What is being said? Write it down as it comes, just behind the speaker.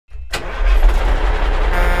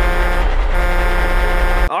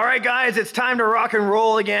right, guys, it's time to rock and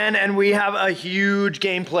roll again, and we have a huge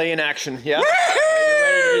gameplay in action. Yeah? Are you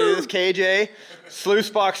ready to do this, KJ?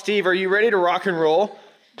 SluiceBox Steve, are you ready to rock and roll?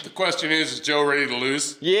 The question is Joe ready to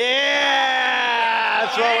lose? Yeah!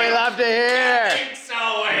 That's what we love to hear.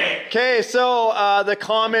 Okay, so the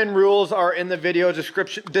common rules are in the video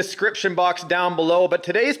description box down below, but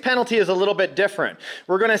today's penalty is a little bit different.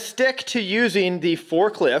 We're going to stick to using the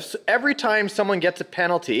forklifts. Every time someone gets a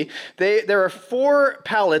penalty, there are 4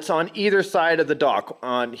 pallets on either side of the dock,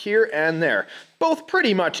 on here and there. Both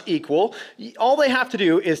pretty much equal. All they have to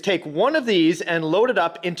do is take one of these and load it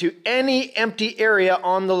up into any empty area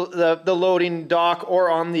on the loading dock or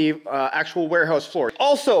on the actual warehouse floor.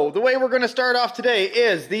 Also, the way we're going to start off today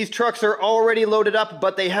is these trucks are already loaded up,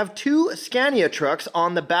 but they have 2 Scania trucks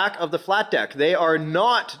on the back of the flat deck. They are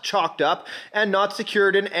not chalked up and not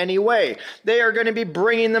secured in any way. They are going to be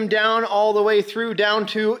bringing them down all the way through down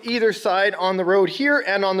to either side on the road here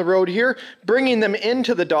and on the road here, bringing them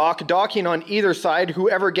into the dock, docking on either side.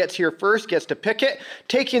 Whoever gets here first gets to pick it,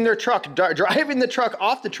 taking their truck, driving the truck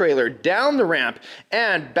off the trailer, down the ramp,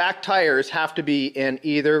 and back tires have to be in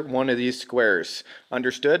either one of these squares.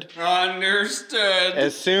 Understood? Understood.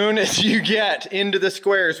 As soon as you get into the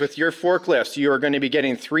squares with your forklifts, you are going to be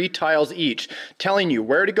getting 3 tiles each, telling you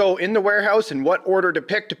where to go in the warehouse and what order to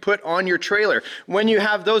pick to put on your trailer. When you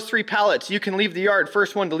have those 3 pallets, you can leave the yard.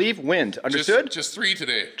 First one to leave wins. Understood? Just 3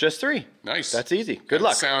 today. Just 3. Nice. That's easy. Good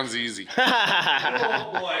luck. Sounds easy.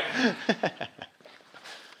 Oh boy.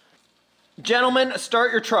 Gentlemen,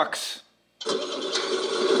 start your trucks.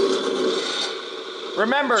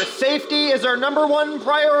 Remember, safety is our #1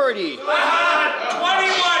 priority. 21!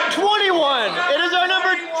 21! It is our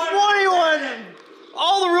number 21!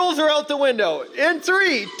 All the rules are out the window. In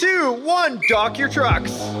 3, 2, 1, dock your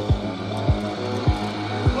trucks.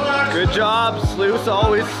 Good job, Sluice.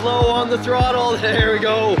 Always slow on the throttle. There we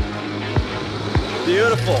go.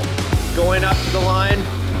 Beautiful. Going up to the line.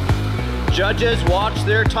 Judges, watch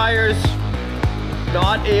their tires.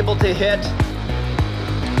 Not able to hit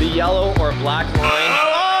the yellow or black line.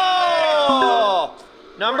 Oh!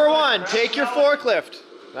 Number 1, take your forklift.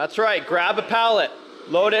 That's right, grab a pallet.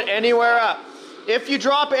 Load it anywhere up. If you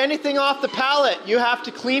drop anything off the pallet, you have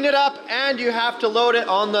to clean it up and you have to load it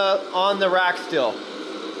on the rack still.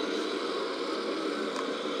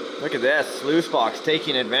 Look at this, SluiceBox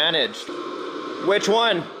taking advantage. Which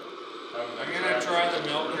one? I'm gonna try the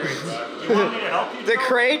milk crates. You want me to help you? The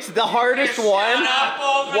crates, the hardest one? Shut up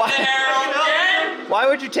over there, okay? Why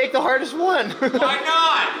would you take the hardest one? Why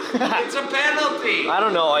not? It's a penalty. I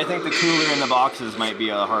don't know, I think the cooler in the boxes might be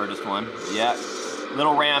the hardest one. Yeah,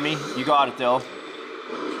 little rammy, you got it though.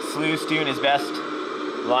 Sluice doing his best,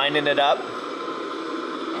 lining it up. I'm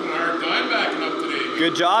having a hard time backing up today.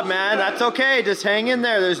 Good job, man, that's okay, just hang in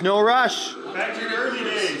there, there's no rush. Back to the early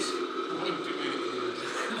days.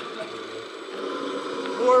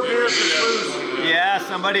 4 beers for Sluice. Yeah,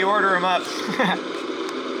 somebody order him up.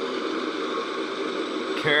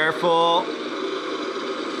 Careful.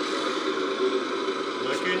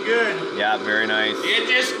 Looking good. Yeah, very nice. You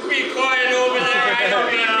just be quiet over there. I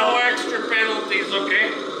don't need no extra penalties,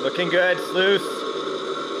 okay? Looking good, Sluice.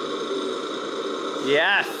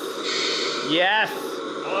 Yes. Yes.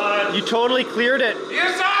 You totally cleared it. You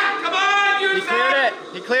suck! Come on, you He suck! cleared it.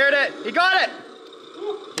 He cleared it. He got it.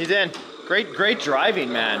 He's in. Great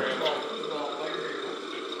driving, man.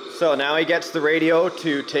 So now he gets the radio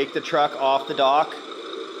to take the truck off the dock.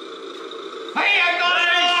 Hey, I got it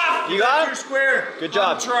off! You got Your it? square. Good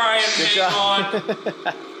job. I'm trying, Good hang job. on.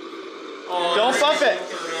 Oh, Don't this bump is it.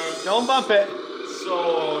 Don't bump it.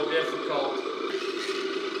 so difficult.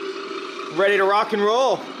 Ready to rock and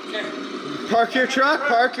roll. Okay. Park your truck.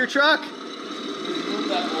 Park your truck. Move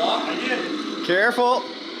that block. I did. Careful.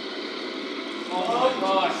 Oh my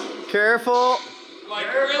gosh. Careful.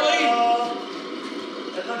 Like, really?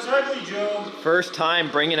 That looks ugly, Joe. First time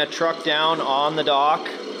bringing a truck down on the dock.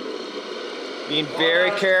 Being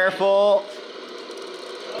very careful.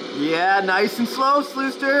 Yeah, nice and slow,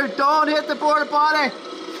 Sleuster. Don't hit the porta potty.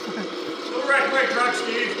 Don't wreck my truck,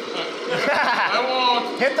 Steve. I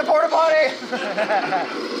won't. Hit the porta potty.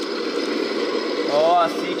 Oh,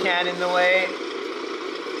 sea can in the way.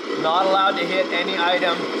 Not allowed to hit any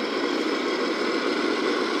item.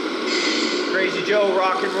 Krazy Joe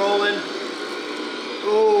rock and rolling.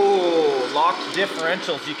 Ooh, locked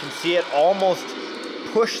differentials. You can see it almost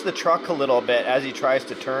push the truck a little bit as he tries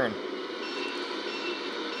to turn.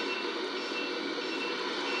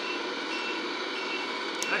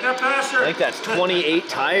 I got past her. I think that's 28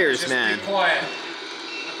 tires, Just man. be quiet.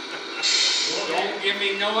 Don't give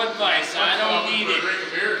me no advice. I don't need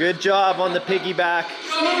it. Good job on the piggyback.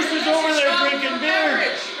 Sluice is over there drinking beer.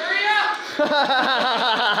 Hurry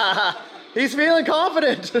He's feeling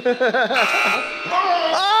confident.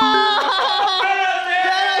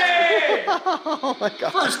 Oh my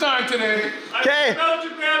God. First time today. Okay.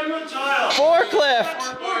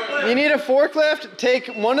 Forklift. You need a forklift. Take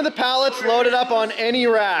one of the pallets, load it up on any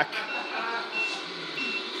rack. We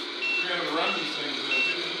gotta run these things then,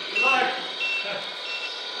 too. Good luck.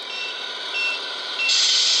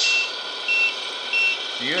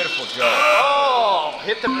 Beautiful, Joe. Oh,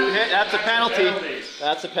 that's a penalty.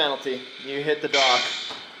 That's a penalty. You hit the dock.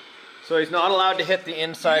 So he's not allowed to hit the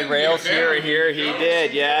inside rails here or here. He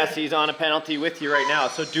did, yes. He's on a penalty with you right now.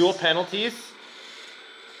 So dual penalties.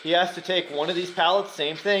 He has to take one of these pallets,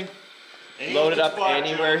 same thing. Load it up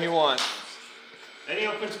anywhere he wants. Any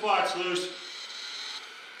open spots, loose.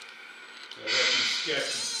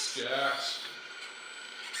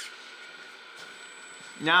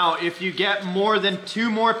 Now, if you get more than 2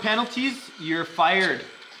 more penalties, you're fired.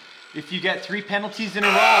 If you get 3 penalties in a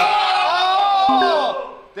row, oh!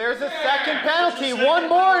 There's a second penalty. 1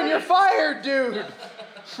 more and you're fired, dude.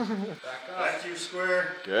 Back to your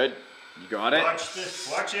square. Good. You got it. Watch this.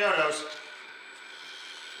 Watch the outhouse.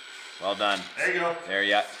 Well done. There you go. There,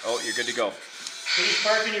 yeah. Oh, you're good to go. Please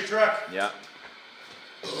park in your truck. Yeah.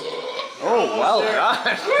 Oh, well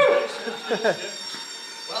done.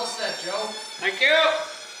 Well said, Joe. Thank you.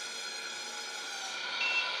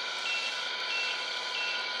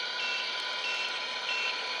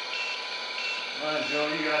 Come on, Joe,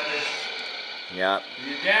 you got this. Yeah,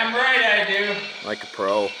 You're damn right I do. like a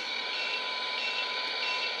pro.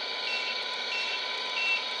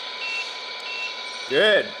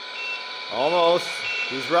 Good. Almost.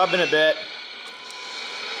 He's rubbing a bit.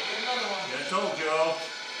 Get a tow, Joe.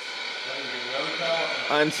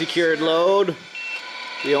 Unsecured load.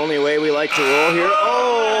 The only way we like to roll here.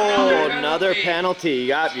 Oh, another penalty. You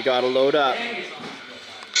got to load up.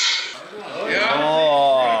 Yeah.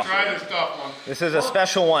 Oh. Try this tough one. This is a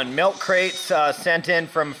special one. Milk crates sent in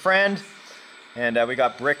from a friend. And we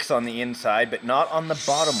got bricks on the inside, but not on the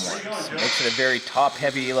bottom ones. Makes it a very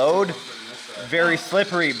top-heavy load. Very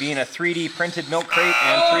slippery, being a 3D printed milk crate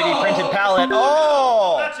and 3D printed pallet.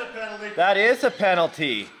 Oh! That's a penalty. That is a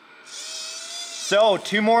penalty. So,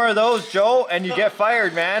 2 more of those, Joe, and you get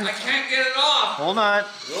fired, man. I can't get it off. Hold on.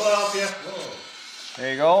 We'll help you.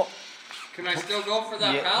 There you go. Can I still go for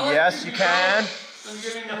that pallet? Yes, you can. I'm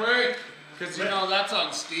getting away. Because, you know, that's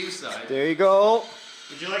on Steve's side. There you go.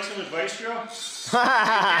 Would you like some advice, Joe? Just fell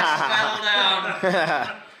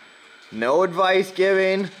down. No advice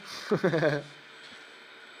giving.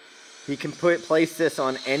 He can place this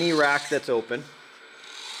on any rack that's open.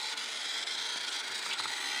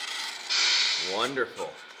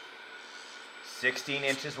 Wonderful. 16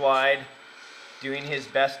 inches wide. Doing his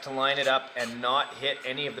best to line it up and not hit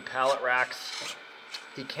any of the pallet racks.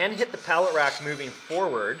 He can hit the pallet rack moving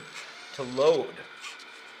forward to load,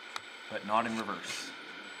 but not in reverse.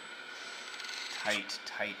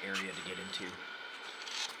 Tight area to get into.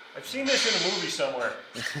 I've seen this in a movie somewhere.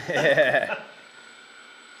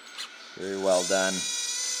 Very well done.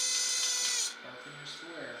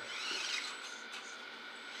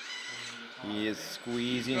 He is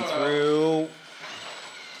squeezing through.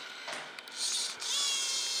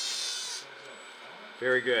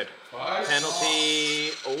 Very good.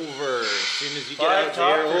 Penalty over. As soon as you get out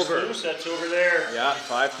there, over. Loose, that's over there. Yeah,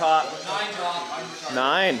 5 top. 9 top.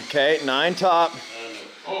 9, okay, 9 top.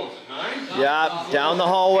 Oh, 9? Yeah, down the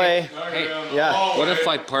hallway. Hey, Yeah. What if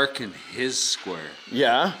I park in his square?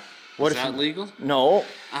 Yeah. What Is that legal? No.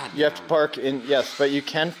 Ah, You have to park in, yes, but you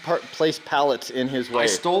can place pallets in his way. I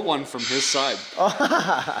stole one from his side.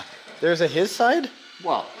 There's a his side?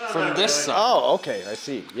 Well, from this side. Oh, okay, I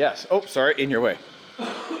see. Yes. Oh, sorry, in your way. Get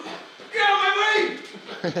out of my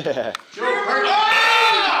way!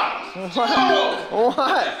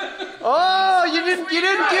 What? Oh, you didn't do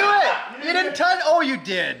it. You didn't touch. Oh, you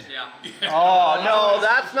did. Yeah. Oh no,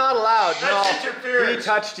 that's not allowed. That's No, interference. he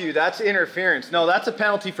touched you. That's interference. No, that's a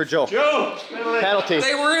penalty for Joe. Joe! Penalty.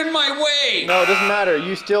 They were in my way. No, it doesn't matter.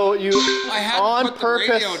 You I had on to put purpose.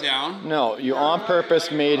 the radio down. No, you on purpose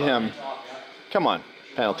made him. Come on,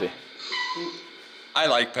 penalty. I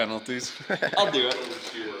like penalties. I'll do it.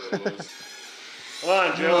 Come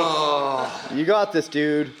on, Joe. You got this,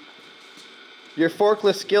 dude. Your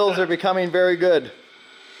forklift skills are becoming very good.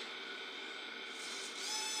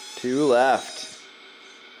 2 left.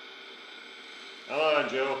 Come on,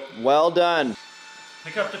 Joe. Well done.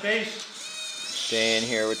 Pick up the pace. Staying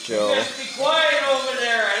here with Joe. Just be quiet over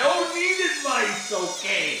there. I don't need advice,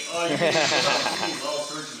 okay? Oh, you need all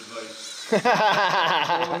sorts of advice.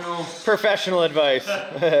 Oh, no. Professional advice.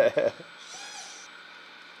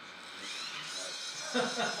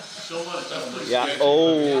 So much. Yeah.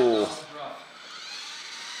 Oh.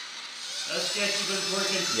 That's sketchy, but it's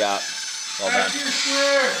working. Yeah. Well done. Back to your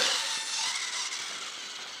square.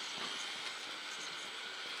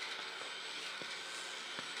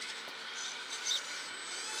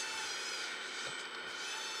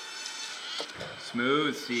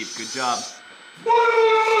 Smooth, Steve. Good job.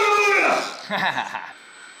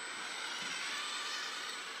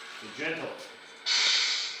 Gentle.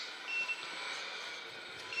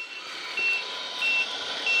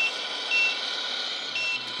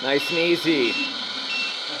 Nice and easy.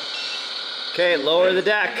 Okay, lower the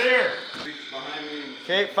deck. There.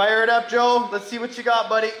 Okay, fire it up, Joe. Let's see what you got,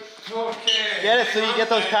 buddy. Okay. Get it so you get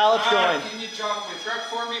those pallets going. Can you chalk my truck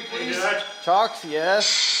for me, please? Chalks, yes.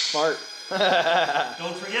 Smart.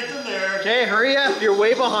 Don't forget them there. Okay, hurry up. You're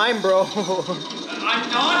way behind, bro. I'm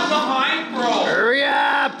not behind, bro. Hurry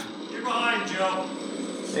up. You're behind, Joe.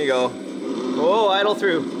 There you go. Oh, idle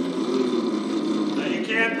through. Now you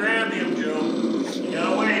can't ram him, Joe. You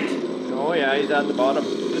gotta wait. Oh yeah, he's at the bottom.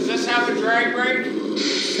 Does this have a drag brake? I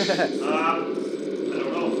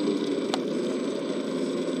don't know.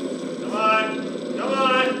 Come on. Come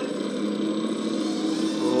on.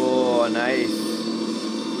 Oh, nice.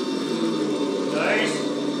 Nice.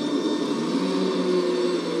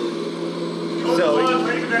 Go So on,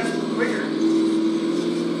 wait, that's quicker.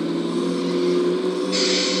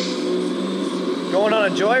 going on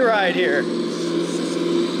a joyride here.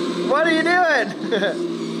 What are you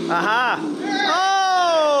doing? Aha.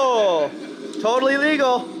 Oh! Totally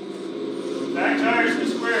legal. Back tires in the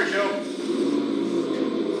square, Joe.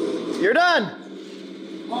 You're done.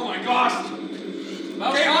 Oh my gosh.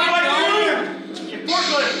 Okay, what do I do?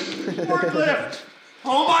 Forklift. Forklift.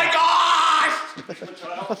 Oh my gosh!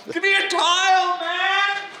 Give me a tile,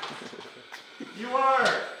 man! You are.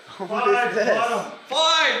 What is this? Bottom.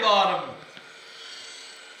 5 bottom.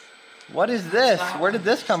 What is this? Where did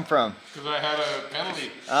this come from? Because I had a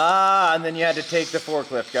penalty. Ah, and then you had to take the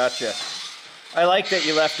forklift. Gotcha. I like that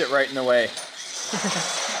you left it right in the way.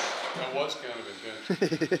 That was kind of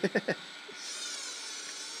intense.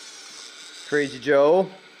 Crazy Joe.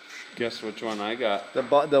 Guess which one I got?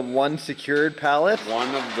 The one secured pallet.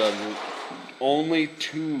 One of the only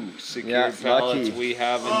 2 secured Yeah, pallets lucky. we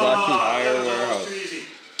have in the Lucky. entire That's warehouse. too easy.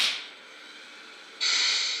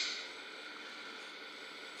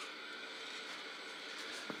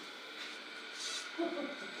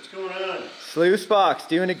 What's going on? SluiceBox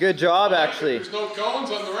doing a good job actually. There's no cones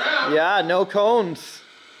on the ramp. Yeah, no cones.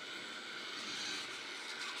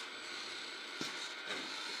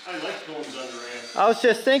 I like cones on the ramp. I was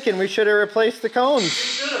just thinking we should have replaced the cones.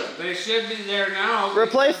 Should've. They should be there now.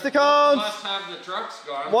 Replace the cones. Must have the trucks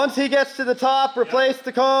gone. Once he gets to the top, replace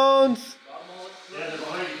the cones. Yeah, they're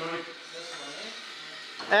behind you, Cody.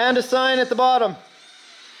 And a sign at the bottom.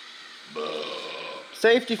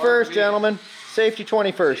 Safety first, gentlemen. Safety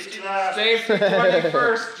 21st. Safety last. Safety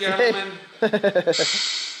 21st, gentlemen.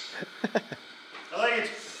 I like it.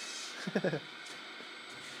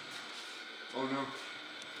 Oh no.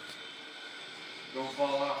 Don't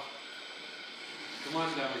fall off. Come on,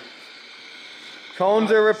 dummy.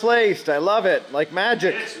 Cones are replaced. I love it. Like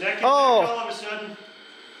magic. It's neck and neck Oh, all of a sudden.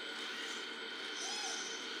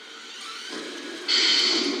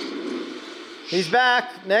 he's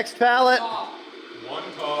back. Next pallet. One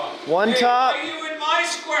top. One Hey, top. why are you in my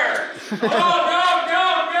square? Oh, no,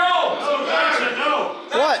 Oh, that's a no.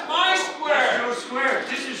 no! What? That's my That's square! Joe's square.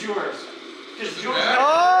 This is yours. Because Joe's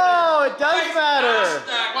Oh, it does matter.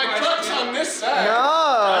 My truck's on this side.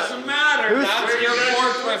 No. Doesn't matter. Who's- That's your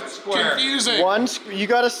forklift square. Confusing. You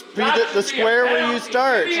gotta be the square where you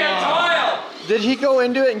start. Give me a tile. Did he go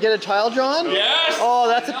into it and get a tile drawn? Yes. Oh,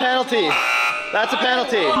 that's a penalty. That's a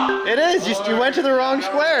penalty. It is. You went to the wrong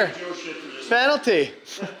square. Joe shit for this. Penalty.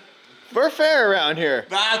 We're fair around here.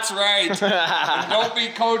 That's right. And don't be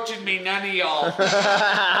coaching me, none of y'all. You look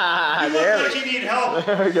There like you need help.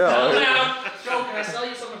 we go. Now, Joe, can I sell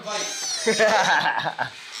you some advice?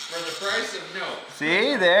 For the price of no.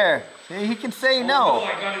 See, there. See, he can say Oh, no.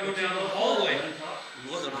 I gotta go down the hallway.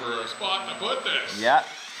 Looking for a spot to put this. Yeah.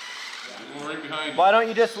 Go right behind you. Why don't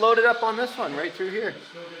you just load it up on this one, right through here?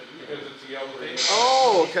 Because it's the elevator.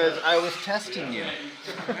 Oh, because I was testing you.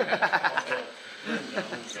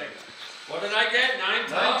 What did I get? 9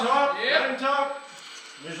 top? 9 top. Yep. 9 top.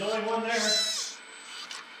 There's only one there. That's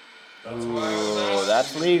why I was Ooh, asking.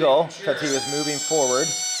 that's legal Sure. because he was moving forward.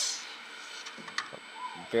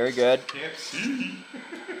 Very good. Can't see.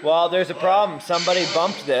 Well, there's a problem. Somebody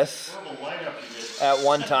bumped this Horrible lineup you did. at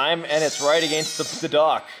one time, and it's right against the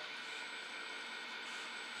dock.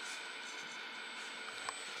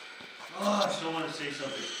 Oh, still want to say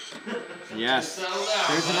something. Yes. Settle down.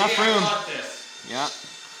 There's buddy. enough I room. got this. Yeah.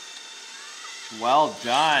 Well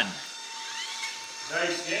done.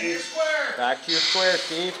 Nice, In your Steve. square. Back to your square,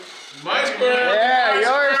 Steve. My square. Yeah, my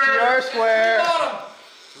your square. Bottom.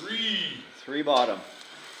 3. 3 bottom.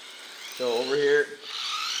 So over here.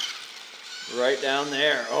 Right down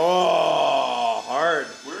there. Oh, hard.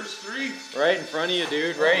 Where's 3? Right in front of you,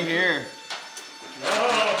 dude. Right here.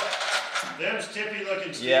 Oh, them's tippy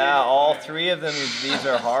looking, Steve. Yeah, all 3 of them. These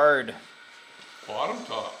are hard. Bottom,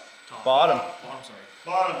 top. Bottom. Bottom, sorry.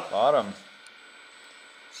 Bottom. Bottom.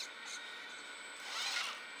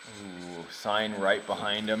 Ooh, sign right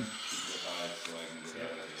behind him.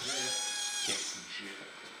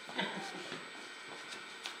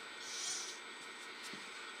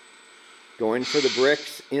 Going for the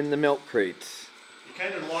bricks in the milk crates. You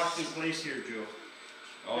kind of locked in place here, Joe.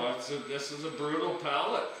 Oh, this is a brutal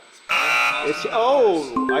pallet.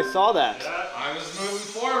 Oh, I saw that. Yeah. I was moving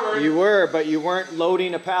forward. You were, but you weren't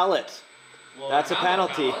loading a pallet. Well, That's a I have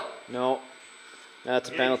penalty. pallet. No, that's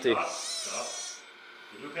a Hey, penalty. Stop.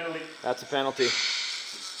 You do a penalty. That's a penalty.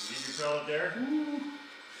 Leave your pellet there.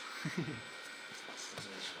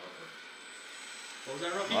 What was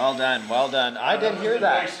that, Robbie? Well done, well done. I didn't hear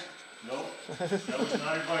that. Advice. No, that was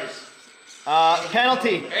not advice.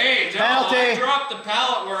 Penalty. Hey, no, Penalty. I dropped the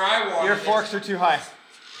pallet where I wanted Your it. forks are too high.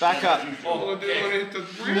 Back up. Oh, okay.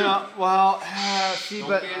 No, well, see, Don't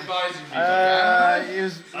but be advising me. it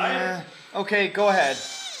was, okay, go ahead.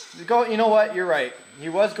 Go. You know what? You're right. He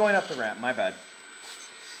was going up the ramp. My bad.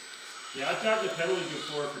 Yeah, I've gotten the penalty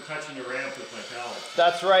before for touching the ramp with my pallet.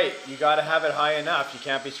 That's right. You got to have it high enough. You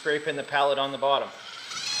can't be scraping the pallet on the bottom.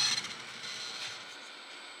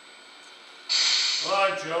 Come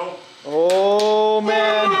on, Joe. Oh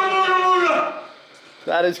man,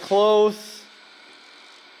 that is close.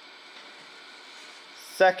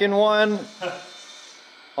 Second one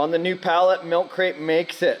on the new pallet. Milk crate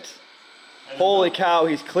makes it. And Holy milk, cow,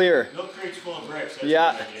 he's clear. Milk crate's full of bricks. That's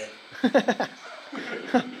Yeah. a good idea.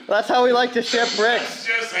 That's how we like to ship bricks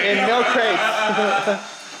Just in milk crates.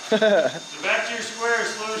 So back to your square,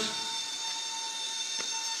 Sluice.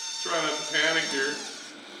 Try not to panic here.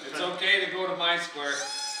 It's okay to go to my square.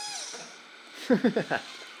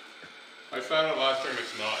 I found out last time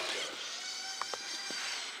it's not.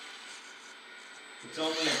 It's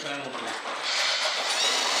only a penalty.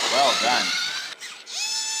 Well done.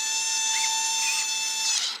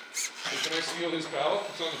 Hey, can I steal his pallet?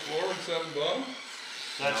 It's on the floor in 7 bottom.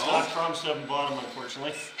 That's not from 7 bottom,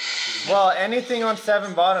 unfortunately. Well, anything on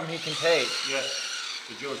 7 bottom he can take. Yes,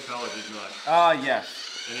 the Joe's pallet did not. Ah,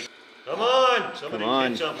 yes. Come on, somebody Come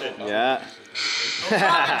on. get something. Yeah. No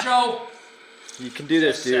problem, Joe. You can do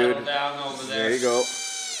this, Just dude. settle down over there. There you go.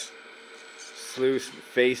 Sluice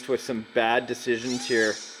faced with some bad decisions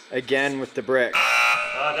here. Again with the brick.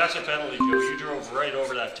 That's a penalty, Joe. You drove right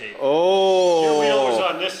over that tape. Oh. Your wheel was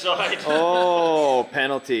on this side. Oh,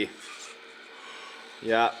 penalty.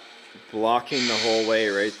 Yeah, blocking the whole way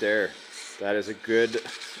right there. That is a good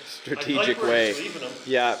strategic I like where way. he's leaving them.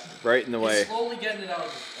 Yeah, right in the way. He's slowly getting it out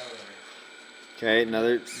of there. Okay,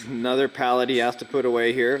 another pallet he has to put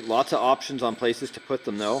away here. Lots of options on places to put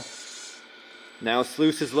them though. Now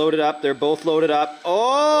Sluice is loaded up. They're both loaded up.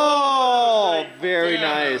 Oh, very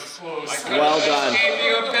nice. Well done. Gave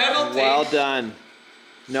you a penalty. Well done.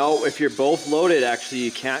 No, if you're both loaded, actually, you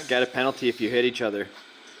can't get a penalty if you hit each other.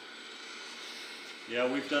 Yeah,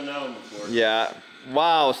 we've done that one before. Yeah.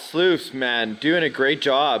 Wow, Sluice, man, doing a great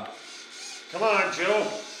job. Come on, Joe.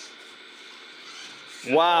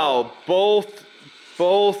 Wow, both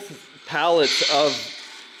pallets of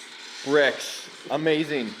bricks.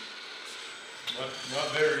 Amazing.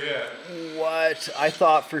 Not there yet. What? I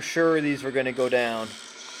thought for sure these were going to go down.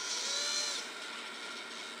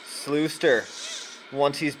 Sluister,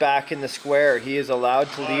 once he's back in the square, he is allowed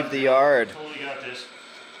to leave the yard. Totally got this.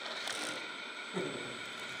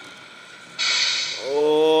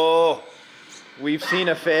 Oh, we've seen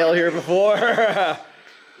a fail here before.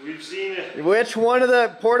 We've seen it. Which one of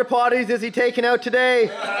the porta potties is he taking out today?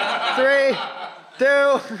 3, 2.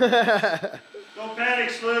 Don't panic,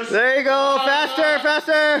 Sluice. There you go. Faster,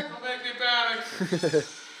 faster. Don't make me panic.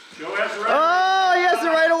 Joe has the right. Oh, he has the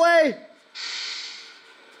right away.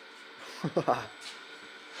 Make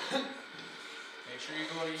sure you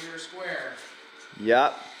go to your square.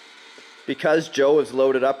 Yep. Because Joe is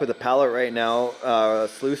loaded up with a pallet right now,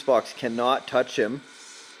 SluiceBox cannot touch him.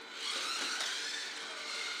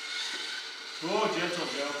 Oh, gentle,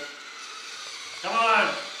 Joe. Come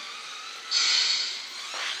on.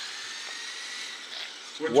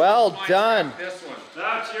 Which Well one's my done. track? This one.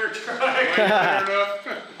 That's your Wait, try. fair enough.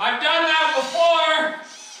 I've done that before.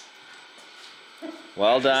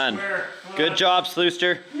 Well done. Good job,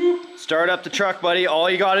 Sleuster. Start up the truck, buddy. All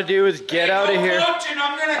you got to do is get out of here. Coaching,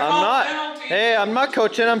 I'm gonna I'm call not. penalty. Hey, I'm not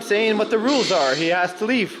coaching. I'm saying what the rules are. He has to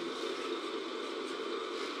leave.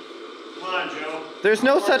 Come on, Joe. There's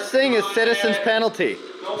no such thing as citizen's penalty.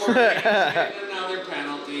 Don't worry, he's getting another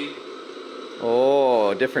penalty.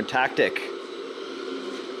 Oh, different tactic. Give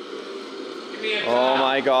me a Oh tap.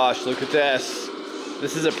 my gosh, look at this.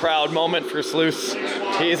 This is a proud moment for Sluice.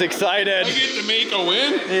 He's excited. I get to make a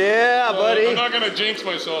win? Yeah, I'm buddy. not gonna jinx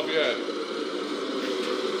myself yet.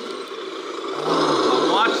 I'm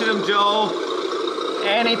watching him, Joe.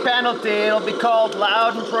 Any penalty, it'll be called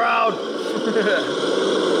loud and proud.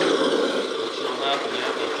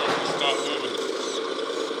 Stop moving.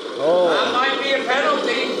 Oh, That might be a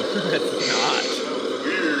penalty. it's not.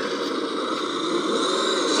 Weird.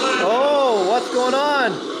 Oh, what's going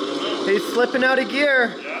on? He's slipping out of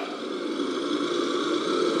gear. Yeah.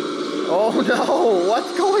 Oh no,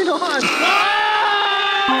 what's going on?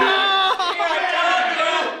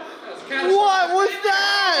 What was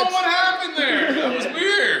that? What happened there? That was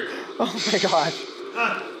weird. Oh my gosh.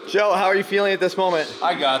 Joe, how are you feeling at this moment?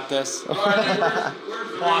 I got this.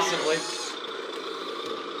 Possibly.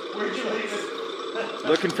 Where'd you leave it?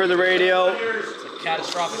 Looking for the radio.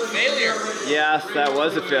 Catastrophic failure. Yes, that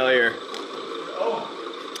was a failure.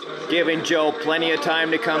 Giving Joe plenty of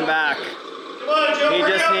time to come back. Come on, Joe. He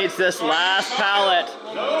hurry just up. needs this last pallet.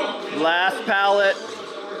 Last pallet.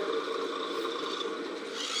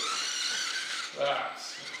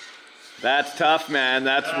 That's tough, man.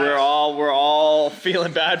 We're all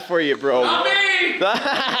feeling bad for you, bro. Not me!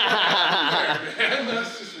 That's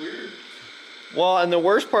just weird. Well, and the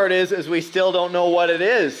worst part is we still don't know what it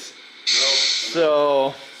is.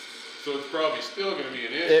 So So it's probably still gonna be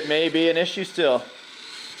an issue. it may be an issue still.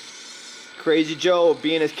 Crazy Joe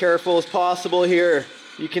being as careful as possible here.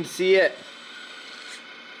 You can see it.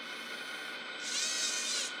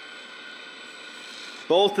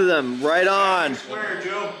 Both of them right on. Where,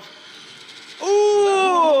 Joe?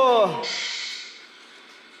 Ooh!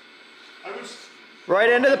 I was. Right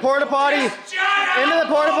into the porta potty. Into the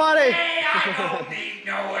porta potty. I don't need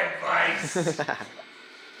no advice.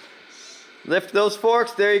 Lift those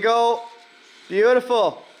forks. There you go.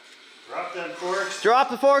 Beautiful. Drop them forks. Drop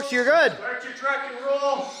the forks. You're good. Start your truck and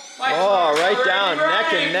roll. Oh, right down.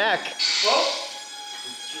 Neck and neck. Oh.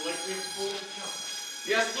 Would you like me to pull the jump?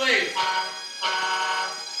 Yes, please.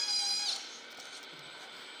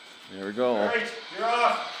 There we go. All right, you're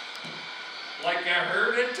off. Like I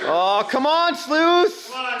heard it. Oh, come on, Sluice.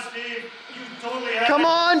 Come on, Steve. You totally have Come it.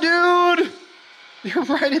 on, dude. You're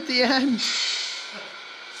right at the end.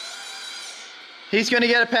 He's going to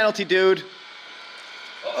get a penalty, dude.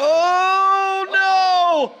 Oh,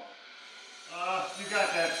 no. You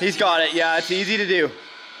got that. He's got it. Yeah, it's easy to do.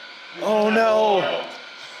 Oh, no.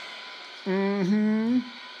 Mm-hmm.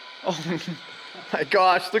 Oh, my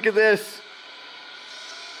gosh. Look at this.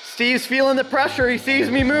 Steve's feeling the pressure. He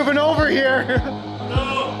sees me moving over here.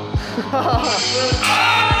 No.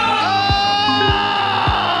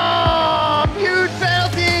 Oh, huge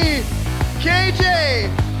penalty. KJ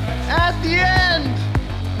at the end.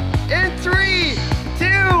 In 3, 2,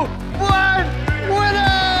 1.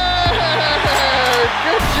 Winner!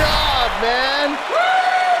 Good job, man.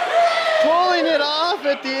 Pulling it off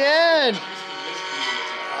at the end.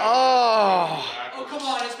 Oh. Oh, come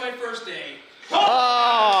on. It's my first day.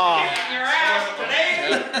 Oh. Your ass today.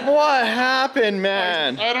 What happened,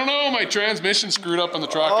 man? I don't know, my transmission screwed up in the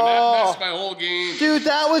truck and Oh. that messed my whole game. Dude,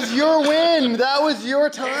 that was your win. That was your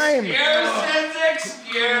time. Excuses.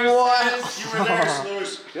 What? You were there,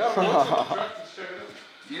 Sluice.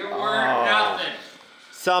 You were nothing.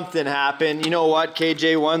 Something happened. You know what?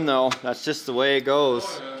 KJ won, though. That's just the way it goes.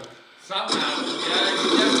 Something happened. Yeah,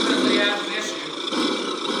 you definitely have an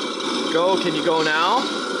issue. Go. Can you go now?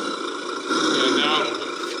 Yeah, now,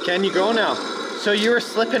 Can you go now? So you were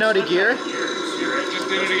slipping out of gear? just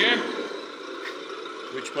did it again.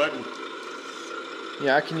 Which button?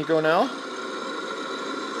 Yeah, can you go now?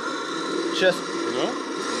 Just... No?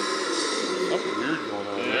 Something weird going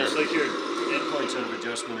on Yeah, it's there. like your endpoints out of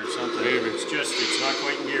adjustment or something. Maybe. It's not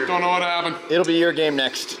quite in gear. Don't know what happened. It'll be your game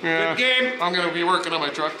next. Yeah. Good game. I'm gonna be working on my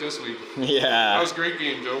truck this week. That Yeah. was a great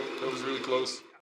game, Joe. That was really close.